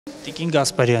Տիկին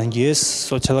Գասպարյան, ես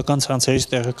սոցիալական ցանցերից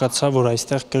տեղեկացա, որ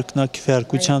այստեղ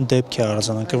կրկնաքվեարկության դեպք է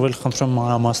արձանագրվել, խնդրում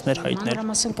մանրամասներ հայտնել։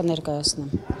 Մանրամասն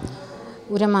կներկայացնեմ։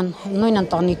 Ուրեմն նույն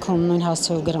ընտանիքում, նույն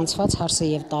հասցեով գրանցված հարսը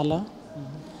եւ տալը։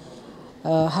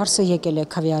 Հարսը եկել է,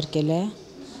 քվեարկել է։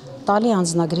 Տալի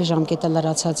անձնագրի ժամկետը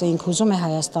լրացած է, ինք ուզում է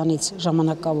Հայաստանից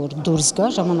ժամանակավոր դուրս գա,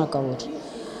 ժամանակավոր։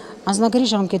 Անձնագրի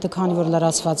ժամկետը քանի որ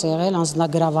լրացված է եղել,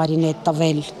 անձնագրավարին է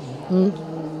տվել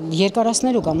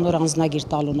երկարացնելու կամ նոր անձնագիր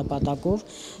տալու նպատակով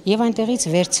եւ այնտեղից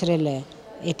վերցրել է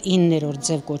այդ 9-րդ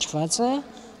ձև կոչվածը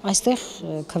այստեղ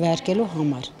քվեարկելու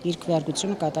համար, իր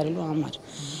քվեարկությունը կատարելու համար։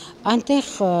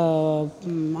 Այնտեղ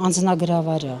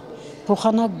անձնագրավարը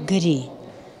փոխանակ գրի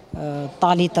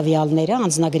տալի տվյալները,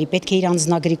 անձնագրի, պետք է իր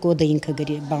անձնագրի կոդը ինքը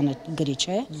գրի,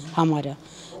 չէ, համարը,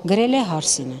 գրել է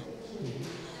հարսինը։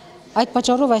 Այդ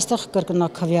պատճառով այստեղ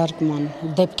կրկնաքվեարկման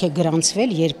դեպք է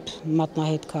գրանցվել, երբ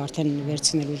մատնահետքը արդեն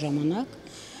վերցնելու ժամանակ,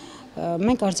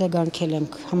 մենք արձագանքել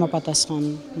ենք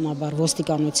համապատասխանաբար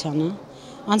ոստիկանությանը,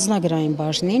 անձնագրային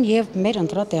բաժնին եւ մեր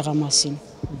ընտրատեղամասին։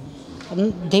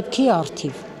 Դեպքի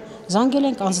առթիվ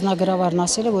զանգել ենք անձնագրավարն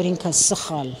ասել է, որ ինքը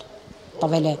սխալ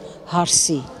տվել է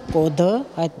հարսի կոդը,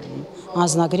 այդ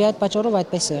անձնագրի այդ պատճառով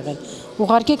այդպես է եղել։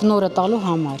 Ուղարկեք նորը տալու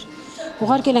համար։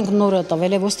 Ուղարկել ենք նորը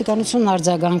տվել է, ոստիկանությունն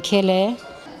արձագանքել է։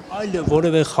 Այլ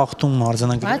որևէ խախտում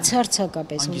արձանագրել։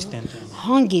 Բացարձակապես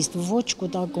հանգիստ, ոչ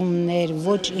կուտակումներ,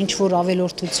 ոչ ինչ-որ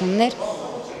ավելորդություններ,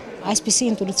 այսպիսի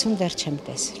ընտրություն դեռ չեմ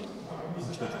տեսել։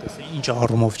 Ինչ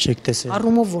առումով չեք տեսել։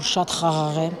 Առումով, որ շատ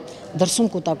խաղաղ է,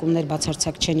 դրսում կուտակումներ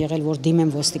բացարձակ չեն եղել, որ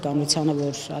դիմեն ոստիկանությանը,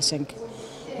 որ ասենք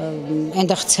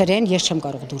այնտեղ ցրեն, ես չեմ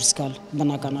կարող դուրս գալ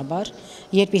բնականաբար,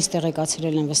 երբ ինձ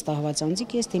տեղեկացրել են վստահված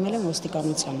անձիկ, ես դիմել եմ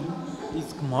ոստիկանությանը։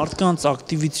 Իսկ մարդկանց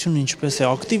ակտիվությունը ինչպես է,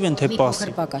 ակտիվ են թե Մի փոքր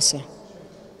պասիվ։ պակաս է։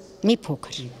 Մի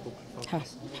փոքր։ Հա,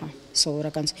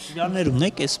 սովորական։ Քվեարկներ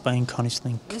ունեք այս պահին քանիսն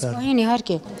ենք։ Այս պահին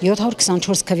իհարկե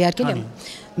 724 քվեարկել եմ։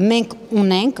 Մենք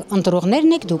ունենք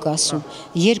ընտրողներն եք դուք ասում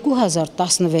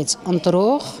 2016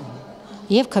 ընտրող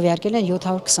եւ քվեարկել են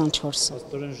 724։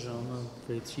 Աստորեն ժամը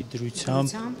 6-ի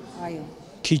դրությամբ, այո։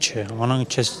 քիչ է,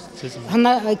 անանք չես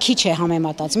քիչ է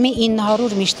համեմատած, մի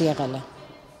 900 միշտ եղել է։